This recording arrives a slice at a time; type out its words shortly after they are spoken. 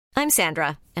I'm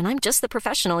Sandra, and I'm just the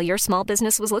professional your small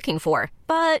business was looking for.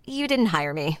 But you didn't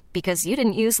hire me because you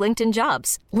didn't use LinkedIn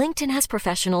Jobs. LinkedIn has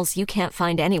professionals you can't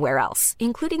find anywhere else,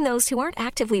 including those who aren't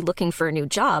actively looking for a new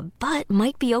job, but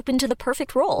might be open to the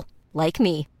perfect role, like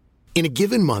me. In a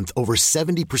given month, over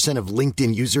 70% of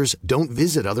LinkedIn users don't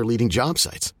visit other leading job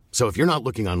sites. So if you're not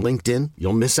looking on LinkedIn,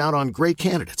 you'll miss out on great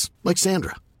candidates like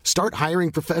Sandra. Start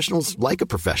hiring professionals like a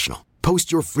professional.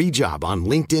 Post your free job on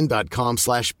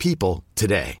linkedin.com/people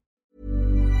today.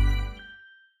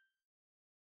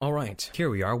 All right,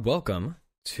 here we are. Welcome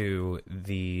to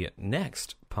the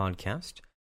next podcast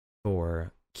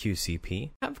for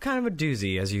QCP. I have kind of a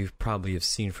doozy, as you probably have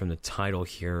seen from the title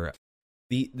here.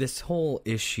 This whole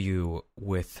issue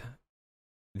with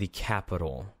the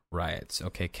Capitol riots,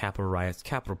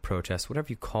 Capitol protests, whatever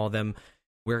you call them,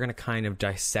 we're going to kind of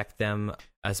dissect them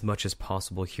as much as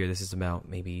possible here. This is about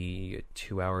maybe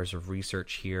 2 hours of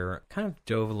research here, kind of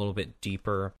dove a little bit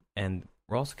deeper, and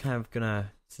we're also kind of going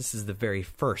to, this is the very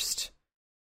first,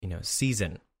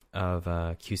 season of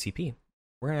QCP.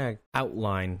 We're going to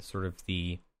outline sort of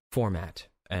the format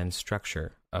and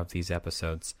structure of these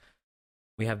episodes.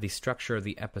 We have the structure of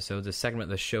the episodes, a segment of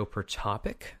the show per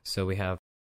topic. So we have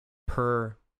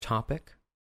per topic,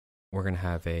 we're going to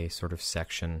have a sort of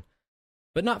section,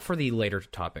 but not for the later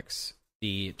topics.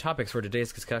 The topics for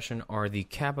today's discussion are the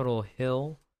Capitol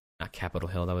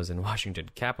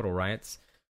riots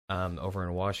over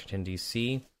in Washington,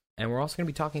 D.C. And we're also going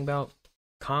to be talking about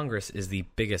Congress is the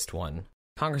biggest one.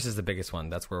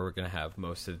 That's where we're going to have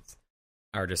most of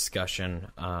our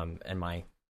discussion and my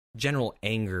general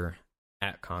anger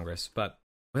at Congress. But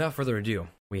without further ado,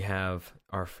 we have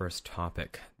our first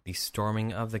topic, the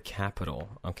storming of the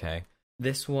Capitol. Okay.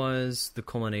 This was the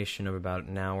culmination of about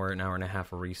an hour and a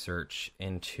half of research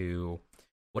into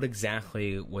what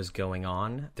exactly was going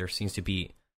on. There seems to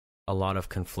be a lot of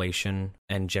conflation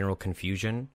and general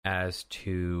confusion as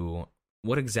to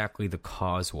what exactly the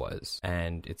cause was.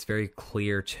 And it's very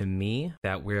clear to me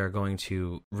that we are going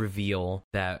to reveal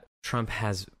that Trump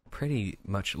has pretty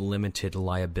much limited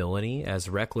liability. As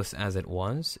reckless as it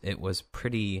was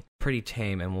pretty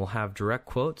tame, and we'll have direct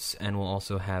quotes, and we'll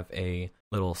also have a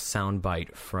little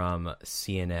soundbite from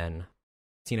CNN.com.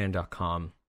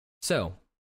 So,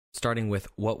 starting with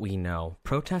what we know,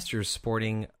 protesters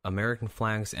sporting American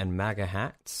flags and MAGA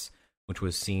hats, which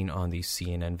was seen on the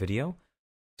CNN video,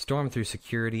 stormed through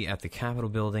security at the Capitol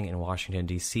building in Washington,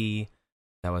 D.C.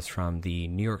 That was from the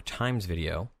New York Times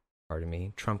video.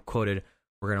 Trump quoted,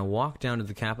 "We're going to walk down to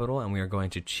the Capitol and we are going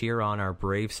to cheer on our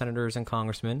brave senators and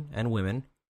congressmen and women.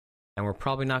 And we're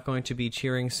probably not going to be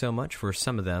cheering so much for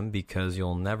some of them because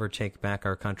you'll never take back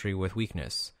our country with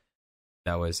weakness."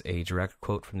 That was a direct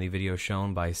quote from the video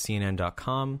shown by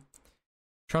CNN.com.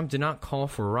 Trump did not call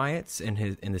for riots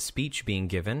in the speech being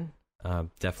given.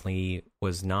 Definitely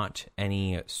was not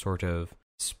any sort of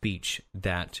speech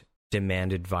that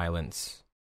demanded violence.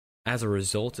 As a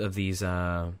result of these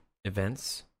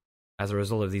events,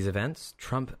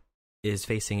 Trump is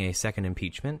facing a second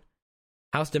impeachment.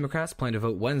 House Democrats plan to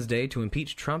vote Wednesday to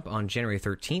impeach Trump on January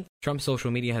 13th. Trump's social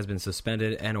media has been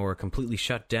suspended and or completely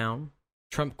shut down.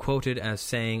 Trump quoted as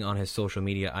saying on his social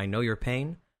media, "I know your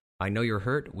pain. I know you're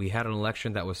hurt. We had an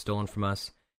election that was stolen from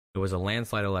us. It was a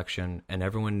landslide election, and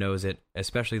everyone knows it,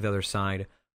 especially the other side.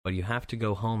 But you have to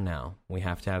go home now. We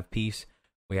have to have peace.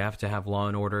 We have to have law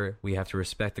and order. We have to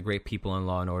respect the great people in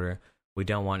law and order. We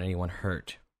don't want anyone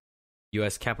hurt."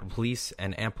 U.S. Capitol Police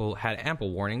had ample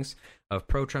warnings of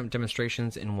pro-Trump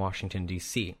demonstrations in Washington,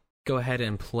 D.C. Go ahead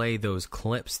and play those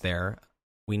clips there.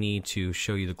 We need to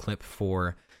show you the clip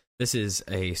for, this is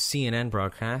a CNN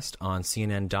broadcast on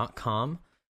CNN.com,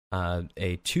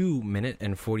 a 2-minute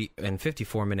and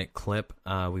 54-minute clip.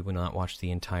 We will not watch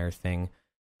the entire thing,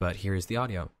 but here's the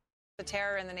audio. The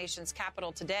terror in the nation's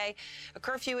capital today. A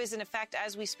curfew is in effect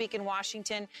as we speak in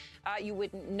Washington. You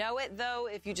wouldn't know it, though,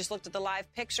 if you just looked at the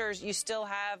live pictures. You still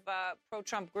have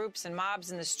pro-Trump groups and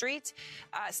mobs in the streets,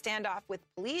 standoff with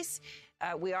police.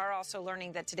 We are also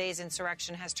learning that today's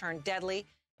insurrection has turned deadly.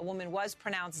 A woman was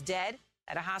pronounced dead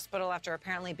at a hospital after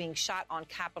apparently being shot on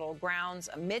Capitol grounds.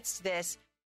 Amidst this,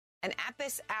 and at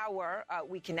this hour,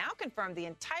 we can now confirm the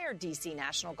entire D.C.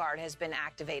 National Guard has been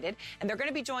activated, and they're going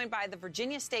to be joined by the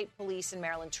Virginia State Police and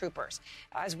Maryland troopers,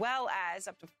 as well as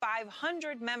up to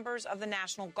 500 members of the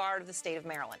National Guard of the state of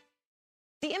Maryland.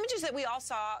 The images that we all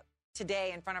saw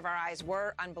today in front of our eyes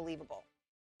were unbelievable.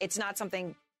 It's not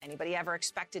something anybody ever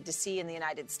expected to see in the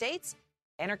United States.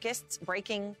 Anarchists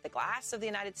breaking the glass of the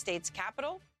United States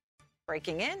Capitol,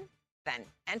 breaking in, then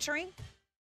entering.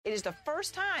 It is the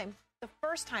first time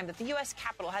that the U.S.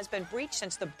 Capitol has been breached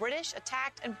since the British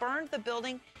attacked and burned the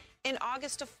building in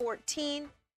August of 2014.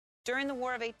 during the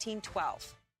War of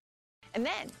 1812. And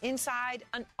then inside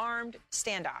an armed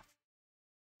standoff.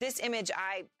 This image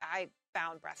I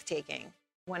found breathtaking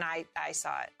when I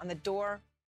saw it on the door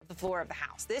of the floor of the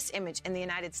House. This image in the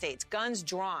United States, guns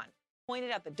drawn,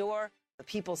 pointed at the door of the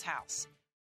People's House.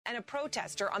 And a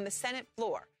protester on the Senate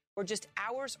floor, where just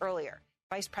hours earlier,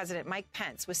 Vice President Mike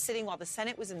Pence was sitting while the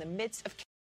Senate was in the midst of...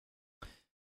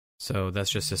 So that's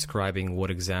just describing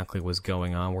what exactly was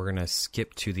going on. We're going to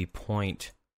skip to the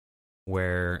point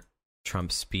where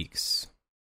Trump speaks.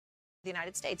 The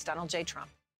United States, Donald J. Trump,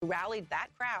 who rallied that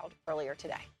crowd earlier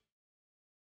today.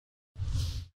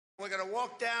 We're going to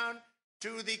walk down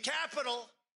to the Capitol,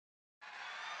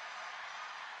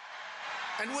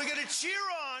 and we're going to cheer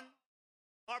on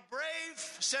our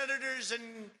brave senators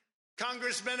and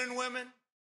congressmen and women.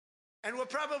 And we're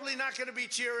probably not going to be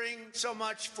cheering so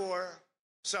much for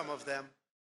some of them,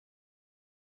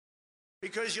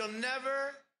 because you'll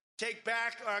never take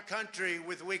back our country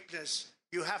with weakness.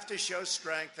 You have to show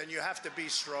strength, and you have to be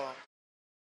strong.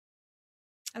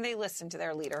 And they listened to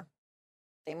their leader.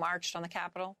 They marched on the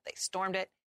Capitol. They stormed it.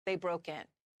 They broke in.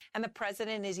 And the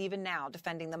president is even now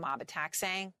defending the mob attack,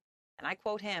 saying, and I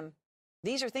quote him,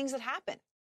 "These are things that happen."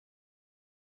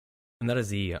 And that is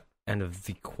the end of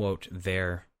the quote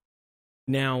there.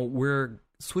 Now, we're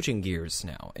switching gears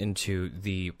now into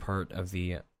the part of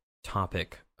the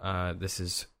topic. This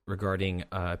is regarding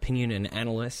opinion and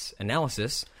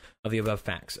analysis of the above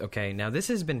facts. Okay, now this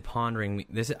has been pondering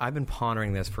this. I've been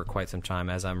pondering this for quite some time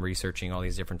as I'm researching all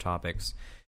these different topics,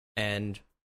 and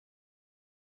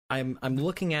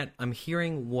I'm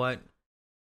hearing what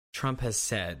Trump has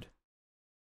said.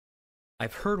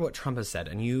 I've heard what Trump has said,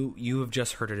 and you have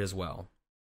just heard it as well.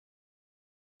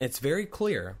 It's very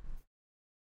clear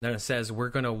that it says we're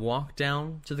going to walk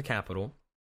down to the Capitol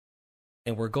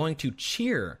and we're going to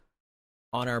cheer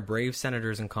on our brave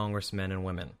senators and congressmen and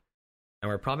women. And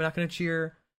we're probably not going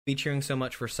to be cheering so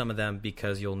much for some of them,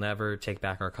 because you'll never take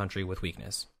back our country with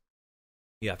weakness.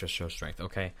 You have to show strength,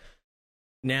 okay?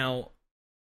 Now,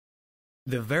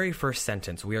 the very first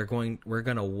sentence, we're going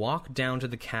to walk down to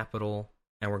the Capitol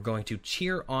and we're going to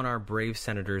cheer on our brave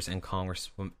senators and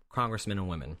congressmen and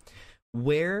women.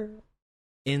 Where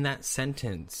in that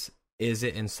sentence is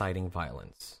it inciting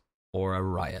violence or a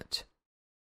riot?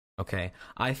 Okay,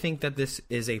 I think that this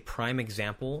is a prime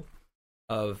example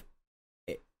of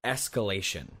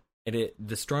escalation.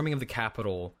 The storming of the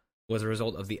Capitol was a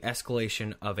result of the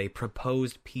escalation of a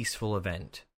proposed peaceful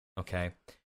event. Okay,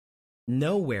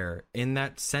 nowhere in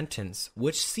that sentence,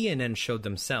 which CNN showed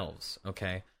themselves,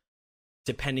 okay,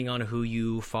 depending on who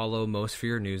you follow most for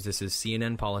your news, this is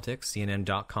CNN Politics,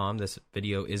 CNN.com. This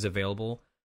video is available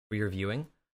for your viewing.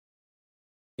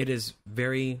 It is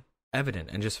very evident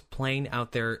and just plain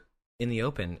out there in the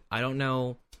open. I don't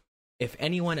know if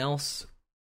anyone else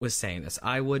was saying this.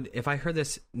 I would, if I heard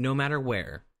this, no matter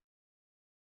where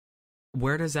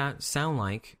does that sound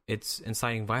like it's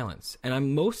inciting violence? And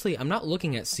I'm not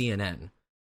looking at CNN.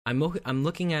 I'm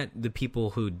looking at the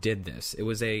people who did this. It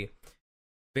was a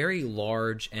very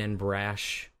large and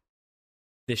brash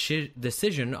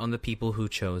decision on the people who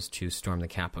chose to storm the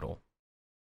Capitol.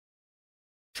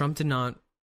 Trump did not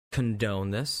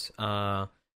condone this.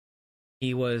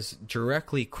 He was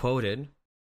directly quoted.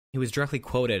 He was directly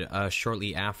quoted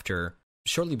shortly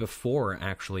before,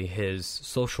 actually, his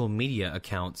social media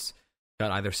accounts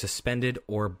got either suspended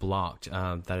or blocked.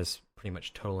 That is pretty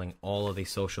much totaling all of the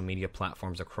social media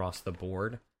platforms across the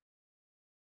board.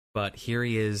 But here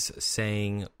he is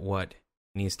saying what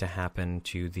needs to happen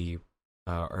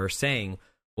saying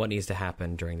what needs to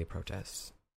happen during the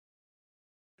protests.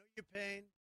 I know your pain.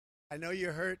 I know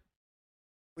you're hurt.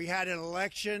 We had an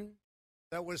election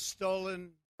that was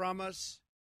stolen from us.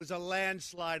 It was a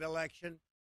landslide election.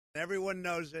 Everyone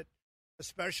knows it,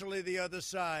 especially the other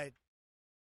side.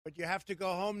 But you have to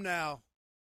go home now.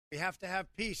 We have to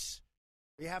have peace.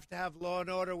 We have to have law and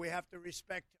order. We have to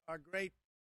respect our great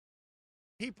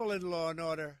people in law and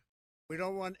order. We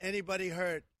don't want anybody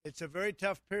hurt. It's a very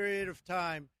tough period of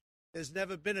time. There's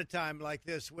never been a time like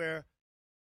this where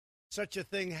such a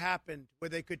thing happened, where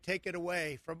they could take it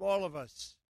away from all of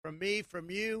us, from me, from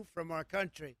you, from our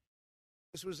country.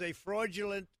 This was a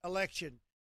fraudulent election,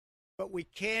 but we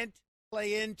can't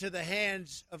play into the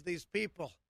hands of these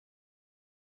people.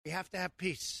 We have to have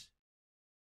peace.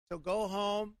 So go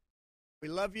home. We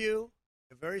love you.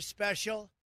 You're very special.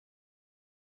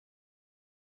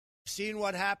 You've seen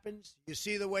what happens. You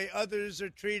see the way others are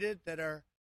treated that are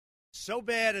so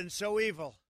bad and so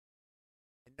evil.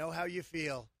 I know how you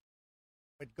feel.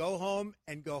 But go home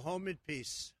and go home in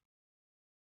peace.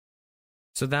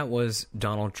 So that was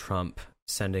Donald Trump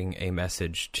sending a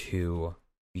message to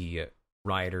the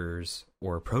rioters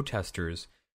or protesters,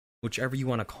 whichever you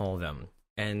want to call them.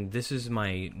 And this is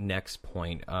my next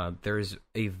point. There is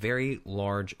a very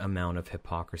large amount of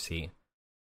hypocrisy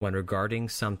when regarding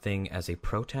something as a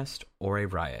protest or a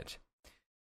riot.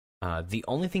 The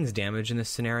only things damaged in this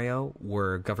scenario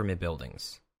were government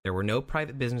buildings. There were no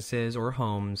private businesses or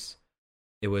homes.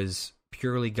 It was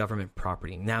purely government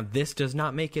property. Now, this does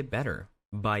not make it better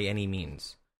by any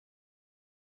means.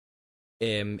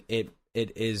 It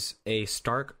is a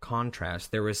stark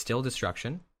contrast. There was still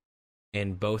destruction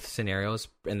in both scenarios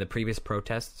in the previous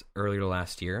protests earlier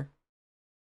last year.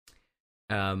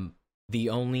 The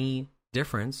only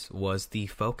difference was the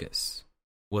focus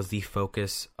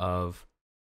of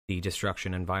the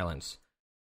destruction and violence.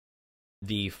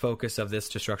 The focus of this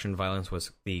destruction and violence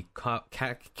was the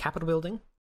Capitol building,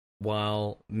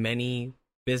 while many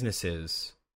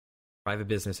businesses, private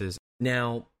businesses,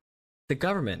 now the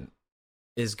government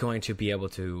is going to be able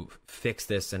to fix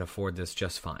this and afford this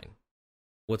just fine.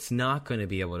 What's not going to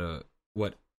be able to,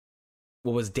 what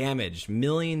was damaged,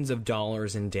 millions of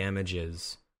dollars in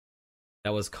damages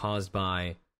that was caused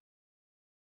by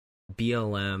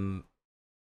BLM,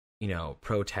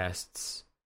 protests,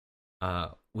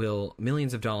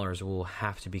 millions of dollars will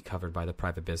have to be covered by the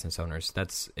private business owners.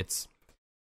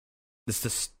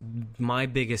 My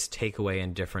biggest takeaway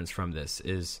and difference from this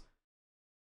is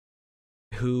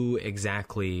who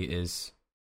exactly is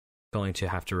going to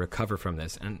have to recover from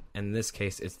this. And in this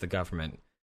case, it's the government.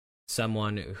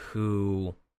 Someone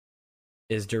who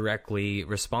is directly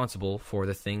responsible for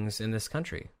the things in this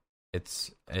country.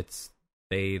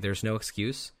 There's no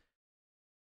excuse.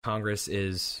 Congress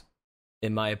is,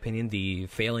 in my opinion, the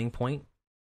failing point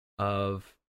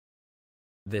of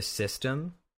this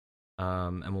system.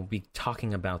 And we'll be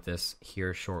talking about this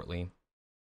here shortly.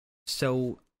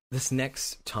 So this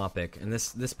next topic, and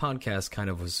this podcast kind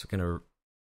of was going to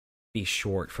be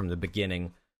short from the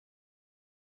beginning.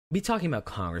 Be talking about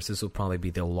Congress. This will probably be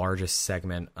the largest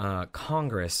segment.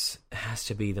 Congress has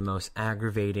to be the most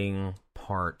aggravating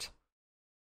part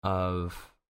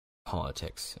of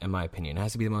politics, in my opinion. It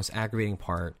has to be the most aggravating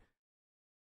part.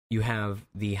 You have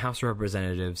the House of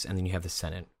Representatives, and then you have the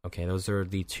Senate. Okay, those are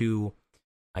the two,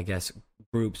 I guess,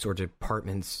 groups or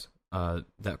departments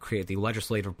that create the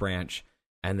legislative branch,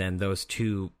 and then those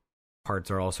two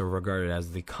parts are also regarded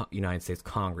as the United States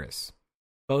Congress.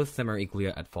 Both of them are equally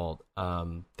at fault.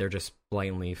 They're just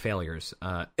blatantly failures,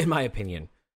 in my opinion.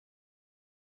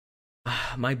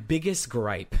 My biggest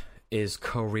gripe is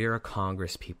career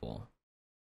Congress people.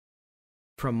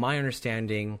 From my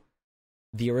understanding,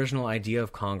 the original idea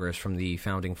of Congress from the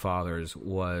Founding Fathers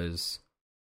was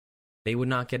they would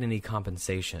not get any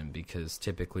compensation because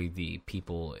typically the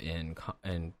people in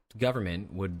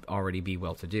government would already be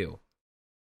well-to-do.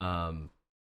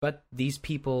 But these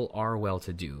people are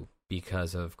well-to-do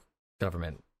because of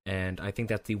government, and I think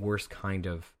that's the worst kind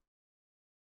of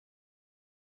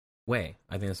way.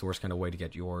 I think that's the worst kind of way to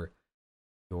get your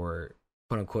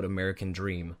quote-unquote American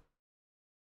dream.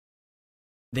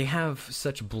 They have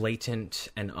such blatant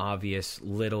and obvious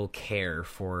little care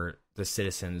for the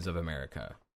citizens of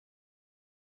America.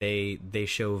 They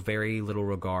show very little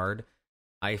regard.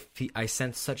 I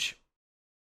sense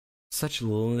such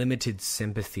limited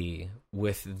sympathy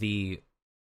with the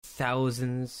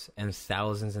thousands and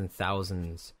thousands and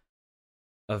thousands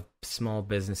of small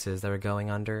businesses that are going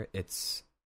under. It's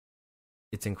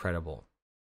incredible.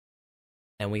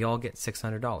 And we all get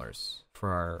 $600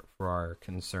 for our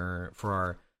concern,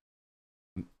 for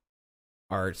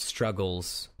our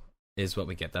struggles is what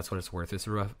we get. That's what it's worth.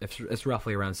 It's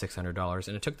roughly around $600,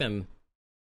 and it took them,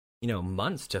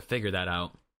 months to figure that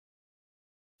out.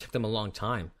 It took them a long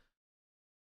time.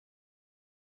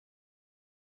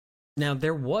 Now,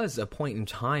 there was a point in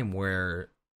time where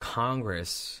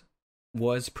Congress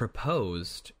was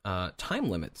proposed time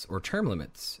limits or term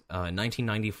limits.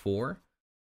 1994,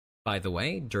 by the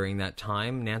way, during that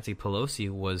time, Nancy Pelosi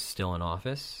was still in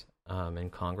office in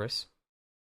Congress.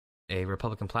 A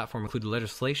Republican platform included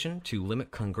legislation to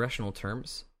limit congressional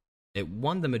terms. It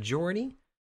won the majority.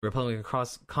 Republican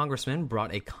congressmen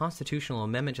brought a constitutional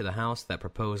amendment to the House that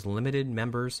proposed limited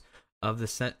members of the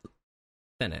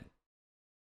Senate.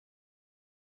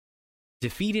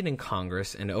 Defeated in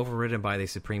Congress and overridden by the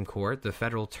Supreme Court, the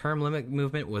federal term limit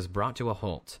movement was brought to a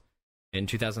halt. In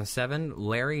 2007,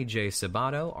 Larry J.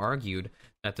 Sabato argued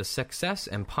that the success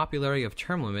and popularity of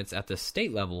term limits at the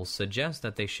state level suggests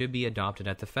that they should be adopted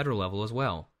at the federal level as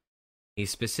well. He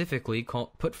specifically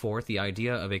put forth the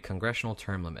idea of a congressional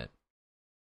term limit.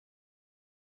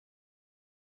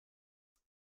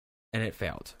 And it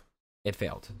failed. It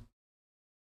failed.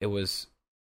 It was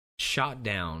shot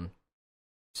down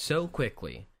so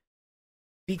quickly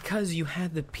because you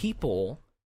had the people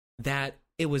that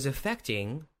it was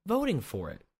affecting voting for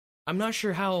it. I'm not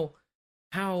sure how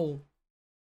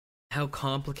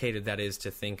complicated that is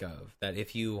to think of, that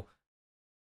if you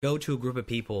go to a group of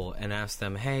people and ask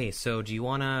them, hey, so do you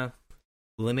want to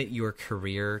limit your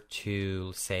career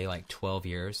to, say, like 12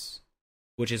 years,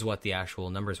 which is what the actual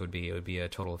numbers would be. It would be a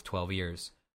total of 12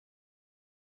 years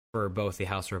for both the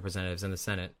House of Representatives and the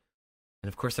Senate. And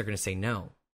of course they're going to say no,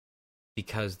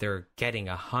 because they're getting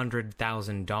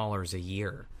 $100,000 a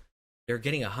year. They're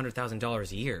getting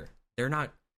 $100,000 a year. They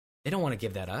don't want to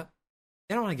give that up.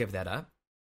 They don't want to give that up.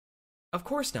 Of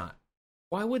course not.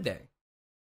 Why would they?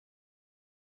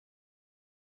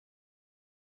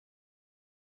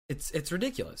 It's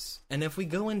ridiculous. And if we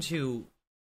go into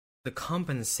the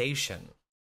compensation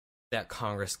that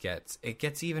Congress gets, it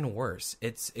gets even worse.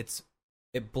 It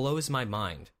blows my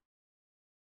mind.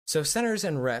 So senators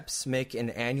and reps make an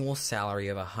annual salary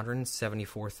of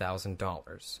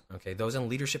 $174,000. Okay, those in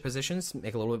leadership positions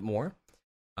make a little bit more.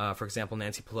 For example,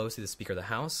 Nancy Pelosi, the Speaker of the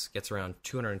House, gets around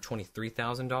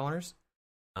 $223,000.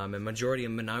 And majority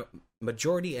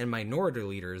and minority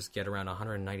leaders get around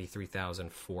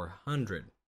 $193,400.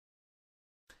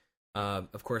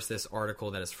 Of course, this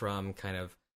article that is from kind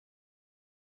of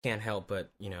can't help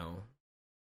but,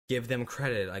 give them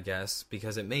credit, I guess,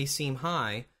 because it may seem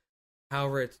high.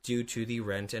 However, it's due to the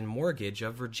rent and mortgage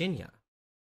of Virginia.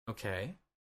 Okay.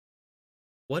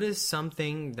 What is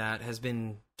something that has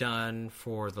been done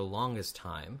for the longest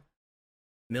time?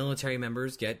 Military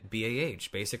members get BAH,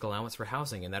 Basic Allowance for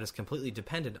Housing, and that is completely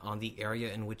dependent on the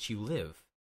area in which you live.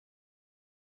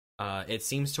 It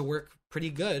seems to work pretty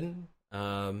good.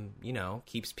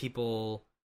 Keeps people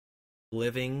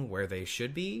living where they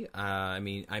should be. I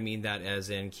mean that as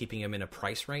in keeping them in a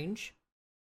price range.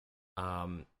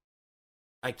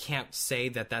 I can't say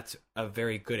that that's a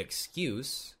very good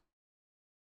excuse,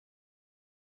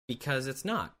 because it's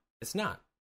not. It's not.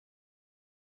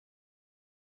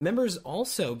 Members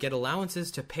also get allowances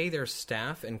to pay their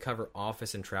staff and cover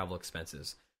office and travel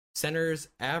expenses. Senators'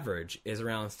 average is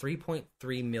around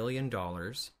 $3.3 million,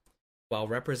 while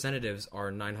representatives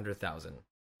are $900,000.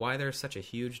 Why there's such a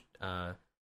huge,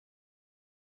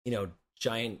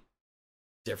 giant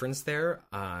difference there?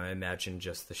 I imagine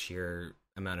just the sheer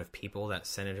amount of people that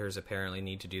senators apparently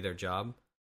need to do their job.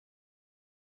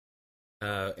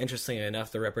 Interestingly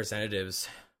enough, the representatives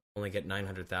only get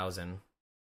 $900,000.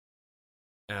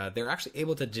 They're actually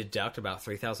able to deduct about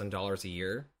 $3,000 a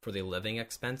year for the living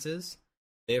expenses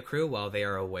they accrue while they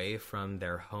are away from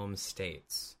their home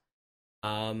states.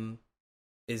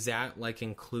 Is that like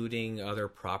including other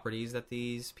properties that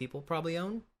these people probably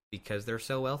own because they're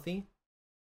so wealthy?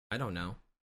 I don't know.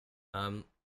 The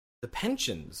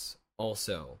pensions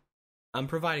also. I'm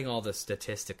providing all the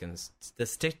statistics and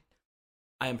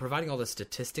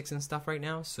stuff right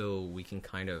now, so we can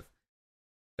kind of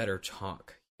better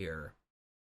talk here.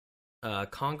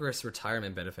 Congress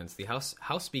retirement benefits. The House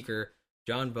Speaker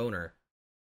John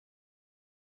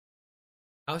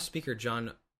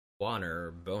Boehner,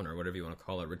 whatever you want to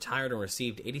call it, retired and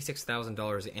received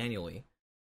 $86,000 annually.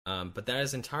 But that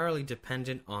is entirely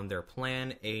dependent on their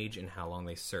plan, age, and how long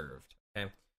they served.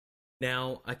 Okay.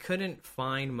 Now, I couldn't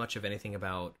find much of anything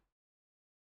about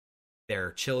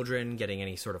their children getting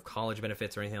any sort of college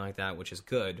benefits or anything like that, which is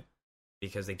good,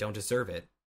 because they don't deserve it.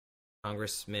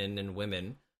 Congressmen and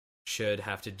women should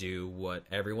have to do what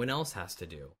everyone else has to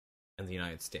do in the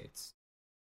United States.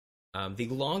 The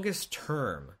longest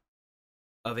term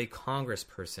of a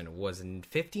congressperson was in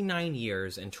 59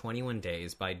 years and 21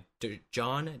 days by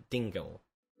John Dingell.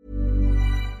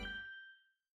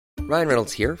 Ryan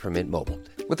Reynolds here from Mint Mobile.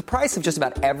 With the price of just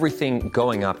about everything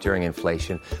going up during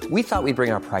inflation, we thought we'd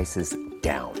bring our prices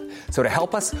down. So to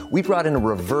help us, we brought in a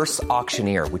reverse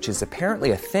auctioneer, which is apparently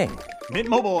a thing. Mint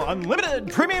Mobile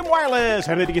Unlimited Premium Wireless.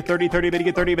 How to get 30, 30, bit to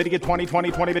get 30, bit to get 20,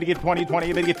 20, 20, bit to get 20,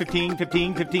 20, bit to get 15,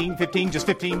 15, 15, 15, just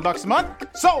 $15 a month?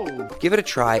 Sold! Give it a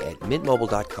try at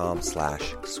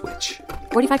mintmobile.com/switch.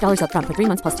 $45 up front for 3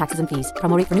 months plus taxes and fees.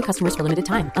 Promo rate for new customers for limited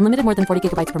time. Unlimited more than 40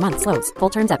 gigabytes per month. Slows full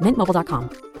terms at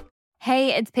mintmobile.com.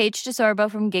 Hey, it's Paige DeSorbo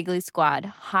from Giggly Squad.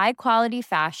 High quality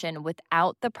fashion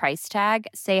without the price tag.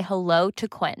 Say hello to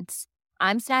Quince.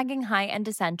 I'm snagging high-end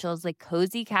essentials like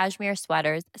cozy cashmere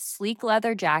sweaters, sleek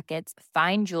leather jackets,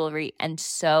 fine jewelry, and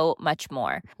so much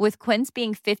more. With Quince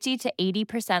being 50 to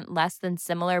 80% less than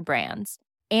similar brands.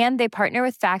 And they partner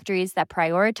with factories that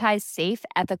prioritize safe,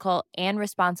 ethical, and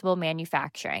responsible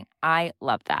manufacturing. I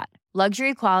love that.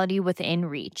 Luxury quality within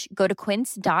reach. Go to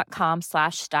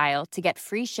quince.com/style to get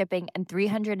free shipping and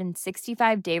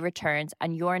 365-day returns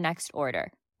on your next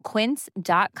order.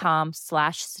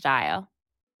 Quince.com/style.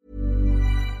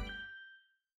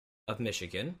 of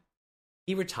Michigan.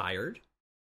 He retired.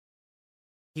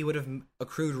 He would have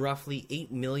accrued roughly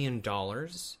 $8 million,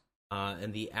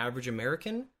 and the average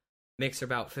American makes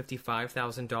about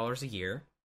 $55,000 a year.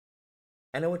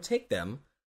 And it would take them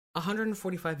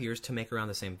 145 years to make around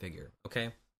the same figure,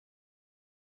 okay?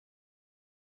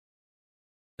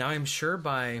 Now, I'm sure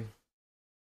by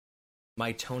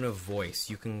my tone of voice,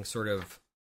 you can sort of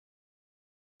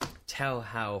tell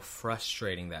how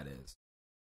frustrating that is.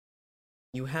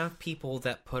 You have people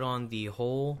that put on the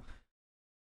whole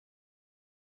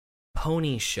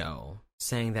pony show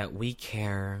saying that we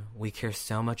care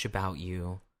so much about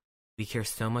you,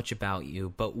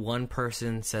 but one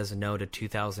person says no to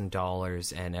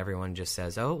 $2,000 and everyone just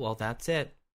says, oh, well, that's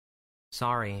it.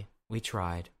 Sorry, we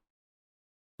tried.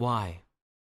 Why?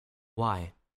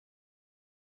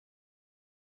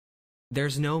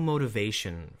 There's no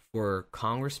motivation for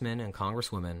congressmen and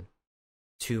congresswomen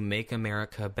to make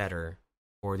America better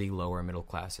for the lower middle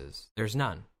classes. There's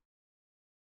none.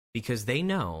 Because they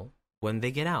know when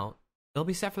they get out, they'll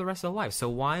be set for the rest of their life. So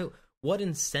what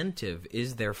incentive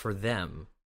is there for them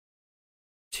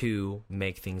to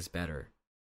make things better?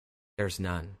 There's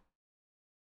none.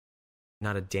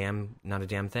 Not a damn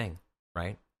thing,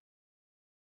 right?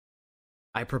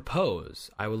 I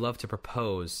would love to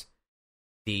propose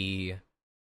the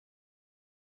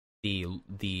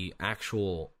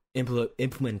actual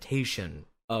implementation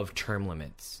of term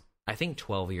limits. I think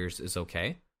 12 years is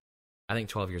okay. I think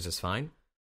 12 years is fine.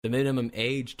 The minimum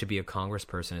age to be a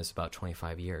congressperson is about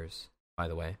 25 years, by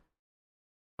the way.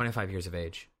 25 years of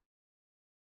age.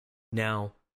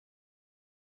 Now,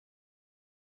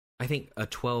 I think a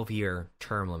 12-year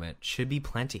term limit should be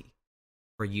plenty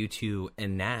for you to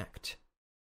enact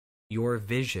your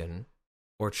vision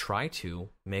or try to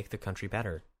make the country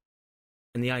better.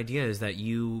 And the idea is that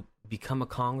you become a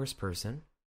congressperson,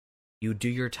 you do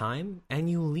your time, and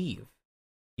you leave.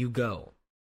 You go.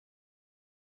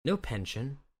 No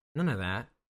pension, none of that.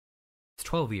 It's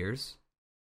 12 years.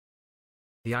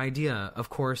 The idea, of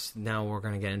course, now we're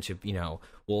going to get into,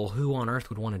 well, who on earth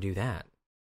would want to do that?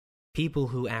 People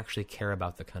who actually care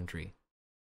about the country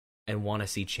and want to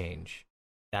see change.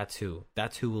 That's who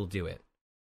will do it.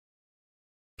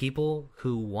 People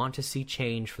who want to see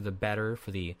change for the better,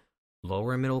 for the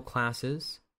lower middle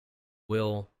classes,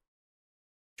 will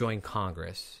join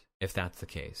Congress if that's the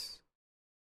case.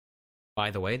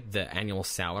 By the way, the annual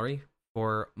salary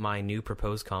for my new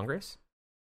proposed Congress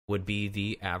would be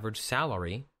the average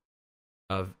salary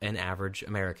of an average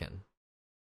American.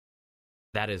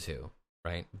 That is who,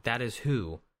 right? That is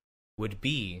who would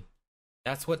be.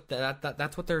 That's what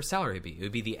their salary would be. It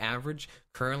would be the average.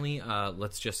 Currently,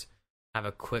 let's just have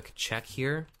a quick check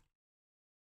here.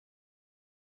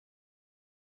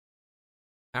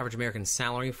 Average American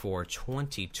salary for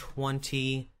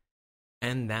 2020,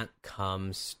 and that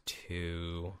comes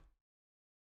to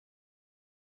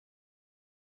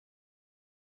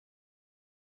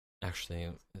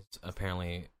actually,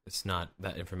 it's not,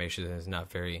 that information is not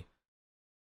very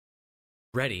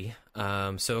ready.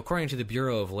 So according to the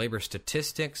Bureau of Labor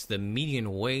Statistics, the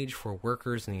median wage for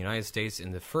workers in the United States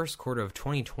in the first quarter of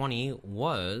 2020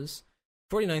 was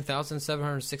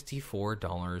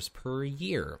 $49,764 per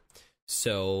year.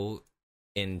 So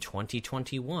in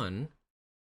 2021,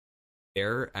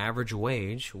 their average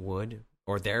wage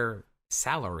or their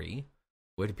salary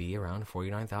would be around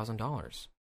 $49,000.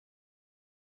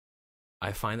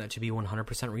 I find that to be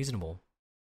 100% reasonable.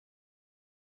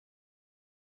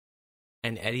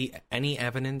 And any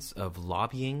evidence of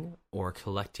lobbying or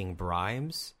collecting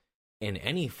bribes in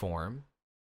any form,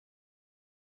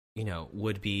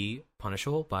 would be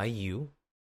punishable by you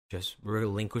just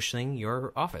relinquishing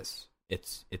your office.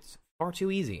 It's far too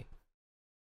easy.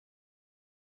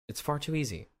 It's far too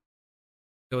easy.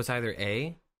 So it's either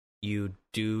A, you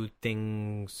do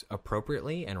things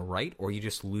appropriately and right, or you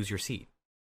just lose your seat.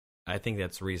 I think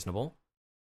that's reasonable.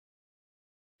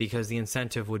 Because the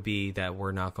incentive would be that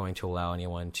we're not going to allow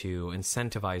anyone to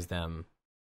incentivize them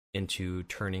into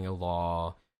turning a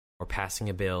law or passing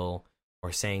a bill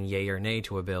or saying yay or nay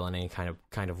to a bill in any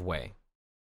kind of way.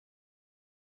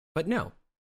 But no.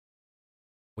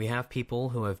 We have people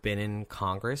who have been in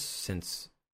Congress since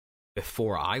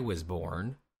before I was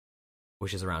born,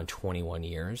 which is around 21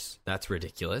 years. That's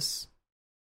ridiculous.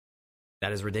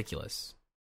 That is ridiculous.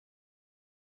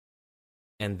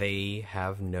 And they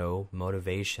have no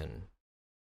motivation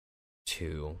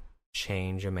to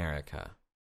change America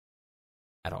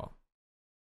at all.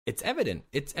 It's evident.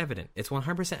 It's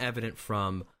 100% evident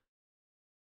from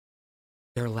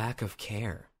their lack of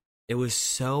care. It was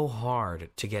so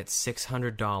hard to get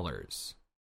 $600.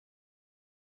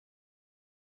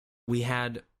 We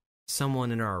had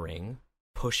someone in our ring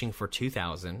pushing for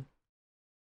 2,000.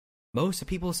 Most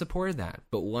people supported that,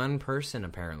 but one person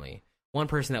apparently, one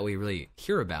person that we really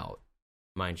hear about,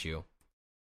 mind you,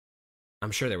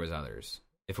 I'm sure there was others.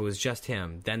 If it was just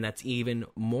him, then that's even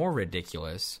more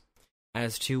ridiculous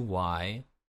as to why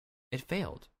it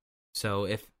failed. So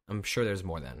I'm sure there's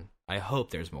more then. I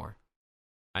hope there's more.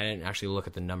 I didn't actually look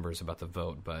at the numbers about the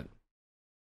vote, but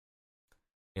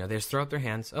they just throw up their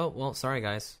hands. Oh, well, sorry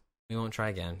guys. We won't try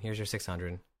again. Here's your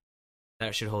 600.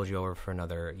 That should hold you over for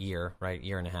another year, right?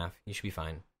 Year and a half. You should be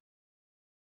fine.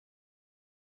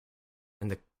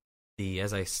 And the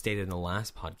as I stated in the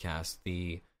last podcast,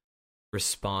 the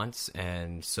response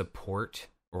and support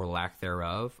or lack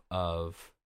thereof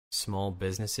of small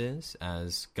businesses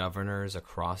as governors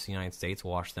across the United States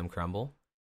watch them crumble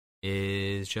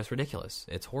is just ridiculous.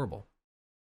 It's horrible.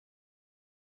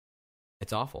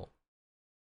 It's awful.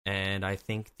 And I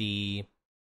think the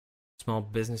small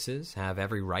businesses have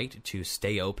every right to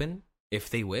stay open if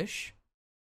they wish.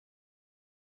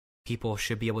 People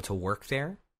should be able to work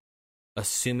there,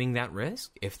 assuming that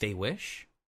risk, if they wish.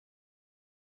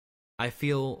 I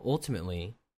feel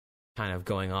ultimately, kind of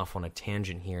going off on a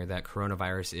tangent here, that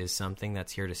coronavirus is something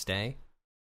that's here to stay.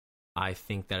 I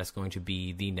think that it's going to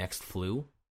be the next flu,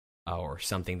 or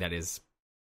something that is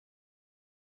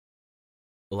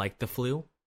like the flu,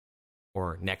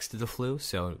 or next to the flu.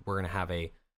 So we're going to have the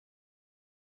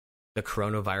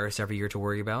coronavirus every year to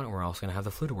worry about, and we're also going to have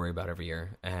the flu to worry about every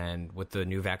year. And with the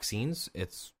new vaccines,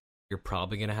 you're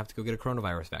probably going to have to go get a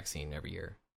coronavirus vaccine every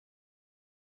year.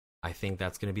 I think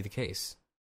that's going to be the case.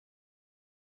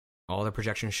 All the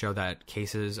projections show that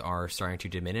cases are starting to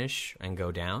diminish and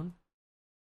go down.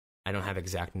 I don't have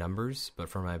exact numbers, but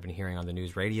from what I've been hearing on the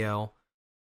news radio,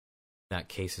 that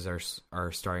cases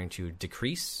are starting to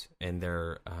decrease in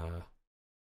their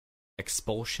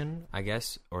expulsion, I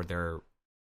guess, or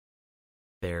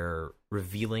their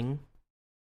revealing.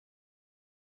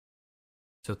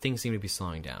 So things seem to be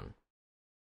slowing down.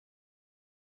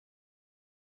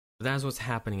 But that is what's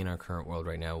happening in our current world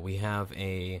right now. We have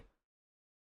a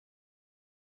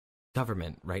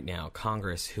government right now,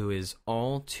 Congress, who is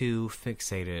all too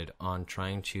fixated on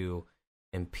trying to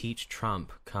impeach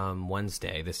Trump come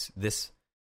Wednesday. This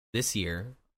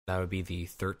year, that would be the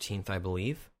 13th, I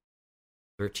believe.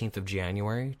 13th of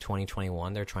January,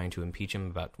 2021. They're trying to impeach him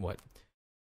about,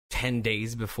 10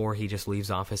 days before he just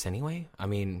leaves office anyway? I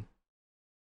mean,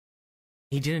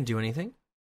 he didn't do anything,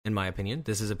 in my opinion.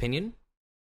 This is opinion.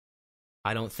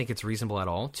 I don't think it's reasonable at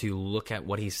all to look at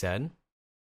what he said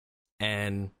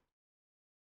and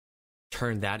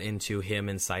turn that into him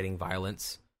inciting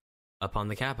violence upon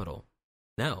the Capitol.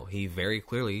 No, he very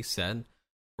clearly said,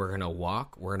 we're going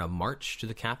to march to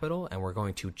the Capitol, and we're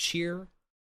going to cheer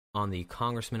on the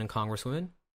congressmen and congresswomen.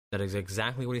 That is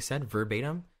exactly what he said,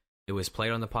 verbatim. It was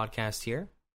played on the podcast here.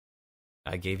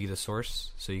 I gave you the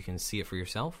source so you can see it for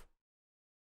yourself.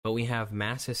 But we have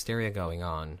mass hysteria going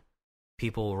on.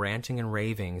 People ranting and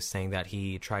raving, saying that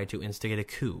he tried to instigate a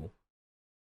coup.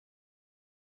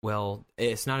 Well,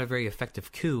 it's not a very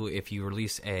effective coup if you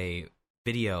release a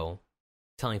video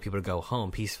telling people to go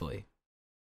home peacefully.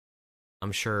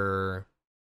 I'm sure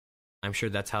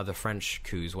that's how the French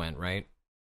coups went, right?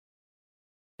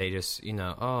 They just, they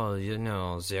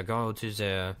go to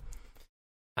the,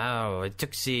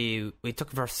 we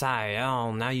took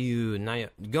Versailles, now you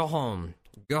go home,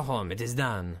 it is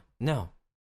done. No.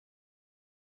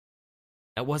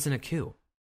 That wasn't a coup.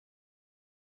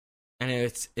 And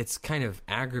it's kind of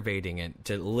aggravating it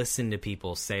to listen to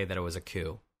people say that it was a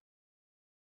coup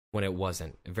when it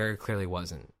wasn't. It very clearly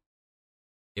wasn't.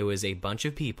 It was a bunch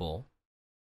of people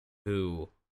who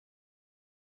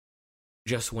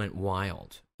just went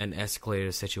wild and escalated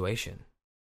a situation.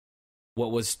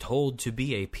 What was told to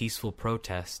be a peaceful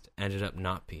protest ended up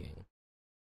not being,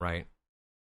 right?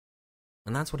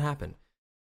 And that's what happened.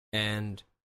 And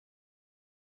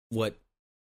what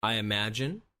I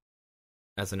imagine,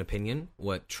 as an opinion,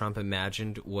 what Trump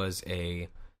imagined was a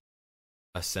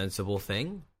sensible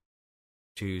thing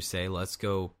to say, let's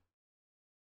go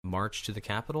march to the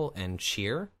Capitol and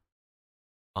cheer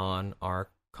on our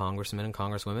congressmen and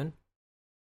congresswomen,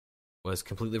 was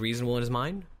completely reasonable in his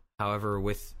mind. However,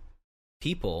 with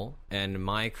people and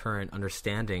my current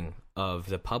understanding of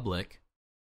the public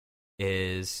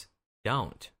is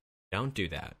don't do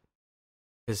that.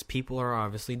 Because people are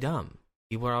obviously dumb.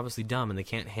 People are obviously dumb and they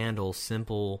can't handle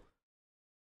simple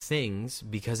things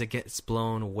because it gets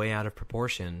blown way out of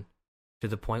proportion to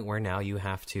the point where now you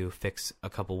have to fix a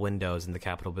couple windows in the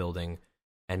Capitol building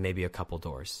and maybe a couple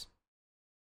doors.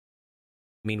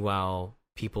 Meanwhile,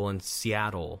 people in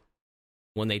Seattle,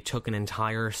 when they took an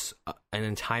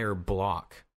entire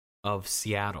block of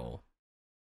Seattle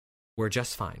were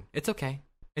just fine. It's okay.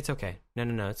 It's okay.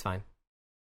 No, it's fine.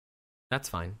 That's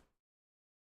fine.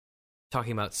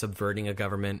 Talking about subverting a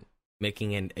government,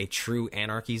 making it a true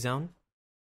anarchy zone.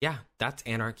 Yeah, that's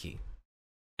anarchy.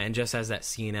 And just as that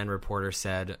CNN reporter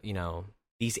said, you know,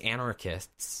 these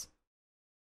anarchists,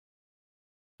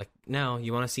 like, no,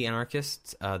 you want to see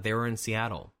anarchists? They were in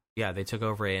Seattle. Yeah, they took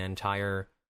over an entire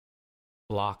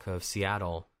block of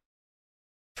Seattle,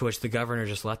 to which the governor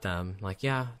just let them, like,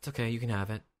 yeah, it's okay, you can have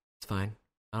it. It's fine.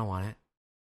 I don't want it.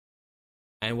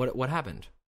 And what happened?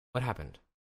 What happened?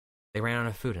 They ran out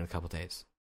of food in a couple days.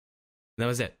 And that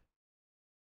was it.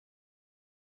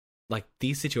 Like,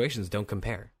 these situations don't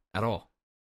compare at all.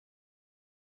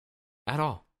 At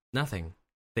all. Nothing.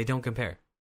 They don't compare.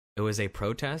 It was a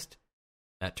protest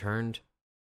that turned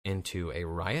into a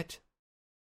riot,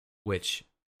 which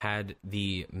had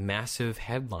the massive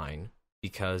headline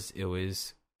because it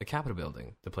was the Capitol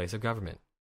building, the place of government.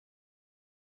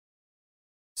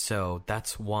 So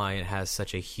that's why it has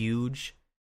such a huge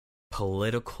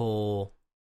political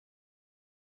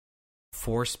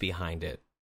force behind it,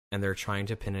 and they're trying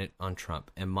to pin it on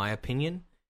Trump. In my opinion,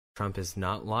 Trump is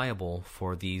not liable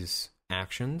for these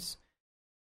actions.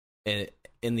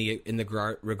 In the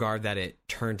regard that it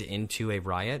turned into a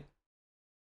riot,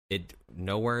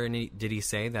 nowhere did he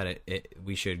say that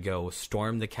we should go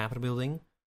storm the Capitol building.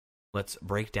 Let's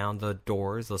break down the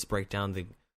doors. Let's break down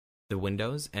the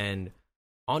windows. And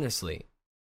honestly,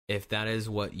 if that is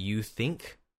what you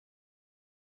think,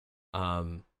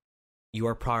 you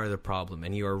are part of the problem,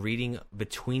 and you are reading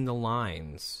between the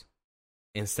lines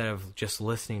instead of just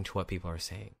listening to what people are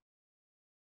saying.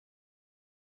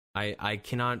 I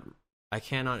cannot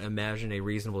imagine a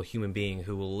reasonable human being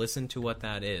who will listen to what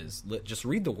that is. Just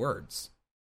read the words.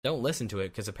 Don't listen to it,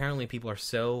 because apparently people are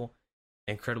so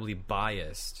incredibly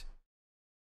biased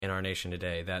in our nation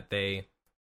today that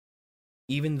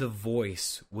even the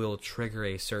voice will trigger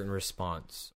a certain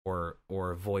response or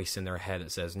a voice in their head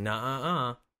that says,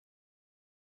 nah,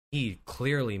 he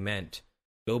clearly meant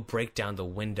go break down the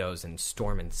windows and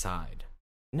storm inside.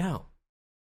 No.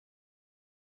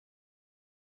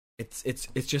 It's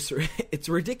just, it's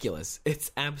ridiculous.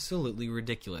 It's absolutely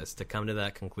ridiculous to come to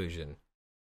that conclusion.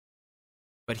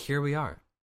 But here we are.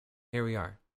 Here we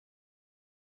are.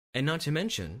 And not to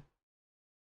mention,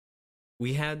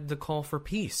 we had the call for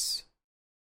peace.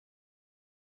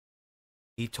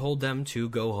 He told them to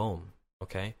go home,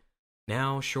 okay?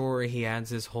 Now, sure, he adds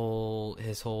his whole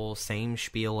same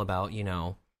spiel about, you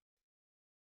know,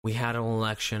 we had an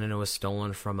election and it was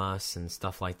stolen from us and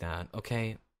stuff like that.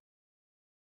 Okay,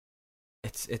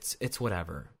 it's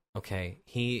whatever. Okay,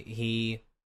 he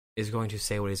is going to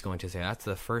say what he's going to say. That's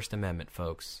the First Amendment,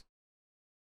 folks.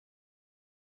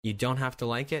 You don't have to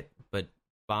like it, but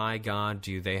by God,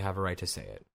 do they have a right to say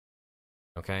it?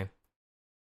 Okay?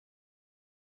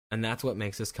 And that's what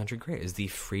makes this country great, is the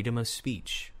freedom of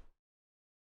speech.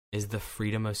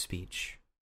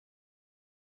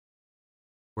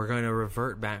 We're going to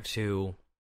revert back to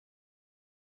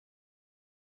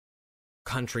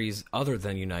countries other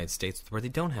than the United States where they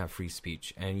don't have free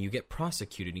speech, and you get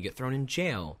prosecuted, you get thrown in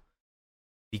jail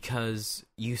because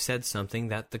you said something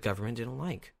that the government didn't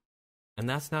like. And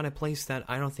that's not a place that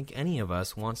I don't think any of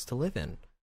us wants to live in.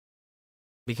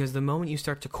 Because the moment you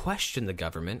start to question the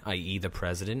government, i.e. the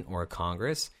president or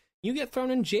Congress, you get thrown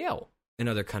in jail in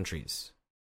other countries.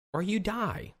 Or you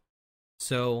die.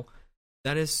 So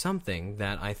that is something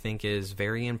that I think is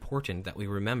very important that we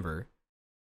remember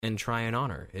and try and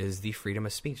honor, is the freedom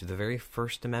of speech, the very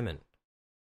First Amendment.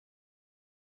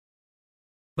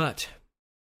 But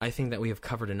I think that we have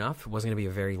covered enough. It wasn't going to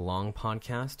be a very long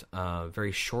podcast,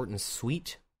 very short and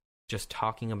sweet, just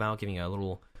talking about, giving a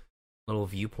little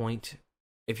viewpoint.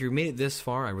 If you made it this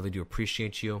far, I really do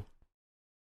appreciate you.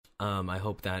 I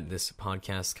hope that this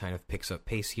podcast kind of picks up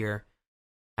pace here.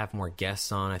 Have more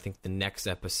guests on. I think the next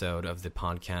episode of the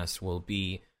podcast will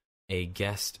be a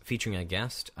guest, featuring a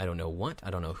guest. I don't know what,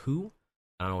 I don't know who,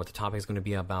 I don't know what the topic is going to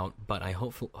be about, but I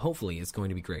hopefully it's going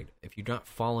to be great. If you're not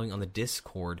following on the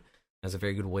Discord, that's a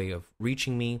very good way of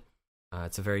reaching me.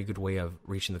 It's a very good way of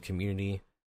reaching the community.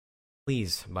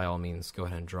 Please, by all means, go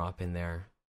ahead and drop in there.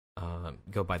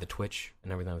 Go by the Twitch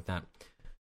and everything like that.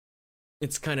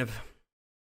 It's kind of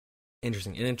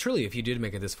interesting. And then truly, if you did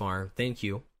make it this far, thank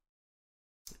you.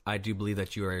 I do believe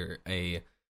that you are a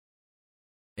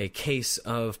case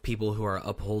of people who are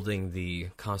upholding the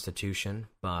Constitution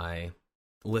by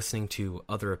listening to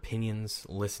other opinions,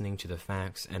 listening to the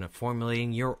facts, and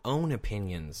formulating your own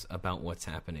opinions about what's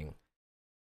happening.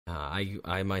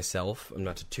 I myself, I'm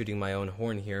not tooting my own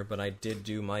horn here, but I did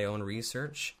do my own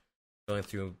research. going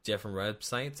through different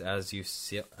websites. As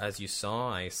you saw,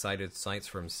 I cited sites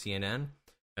from CNN,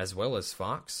 as well as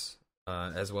Fox,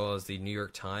 as well as the New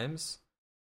York Times.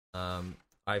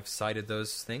 I've cited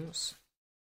those things,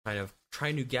 kind of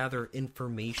trying to gather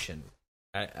information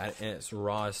in its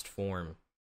rawest form.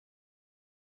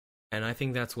 And I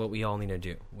think that's what we all need to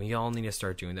do. We all need to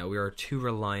start doing that. We are too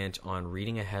reliant on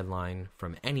reading a headline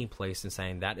from any place and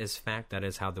saying, that is fact, that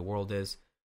is how the world is.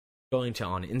 Going to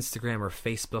on Instagram or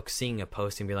Facebook, seeing a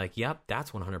post and be like, yep,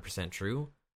 that's 100% true.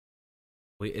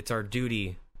 It's our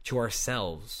duty to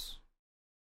ourselves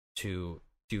to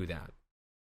do that.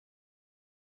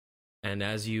 And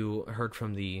as you heard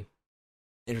from the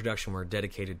introduction, we're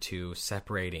dedicated to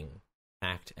separating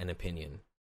fact and opinion.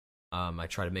 I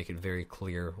try to make it very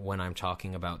clear when I'm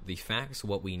talking about the facts,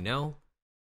 what we know,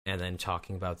 and then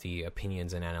talking about the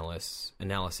opinions and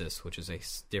analysis, which is a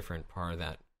different part of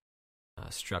that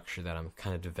structure that I'm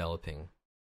kind of developing.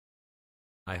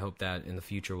 I hope that in the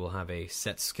future we'll have a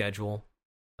set schedule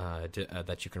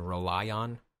that you can rely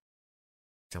on.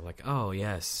 So like, oh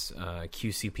yes,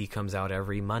 QCP comes out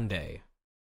every Monday,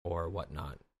 or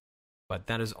whatnot. But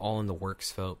that is all in the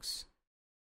works, folks.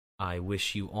 I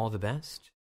wish you all the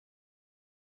best.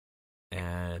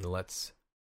 And let's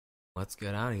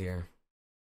get out of here.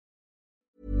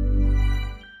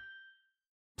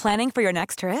 Planning for your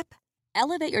next trip?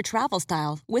 Elevate your travel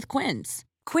style with Quince.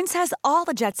 Quince has all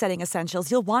the jet-setting essentials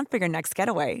you'll want for your next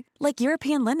getaway, like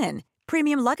European linen,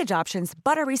 premium luggage options,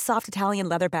 buttery soft Italian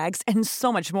leather bags, and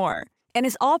so much more. And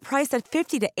is all priced at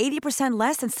 50 to 80%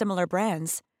 less than similar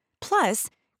brands. Plus,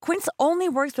 Quince only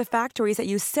works with factories that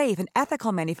use safe and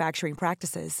ethical manufacturing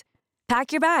practices.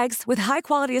 Pack your bags with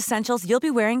high-quality essentials you'll be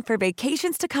wearing for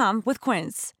vacations to come with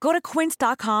Quince. Go to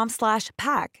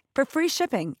quince.com/pack for free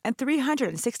shipping and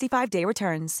 365-day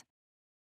returns.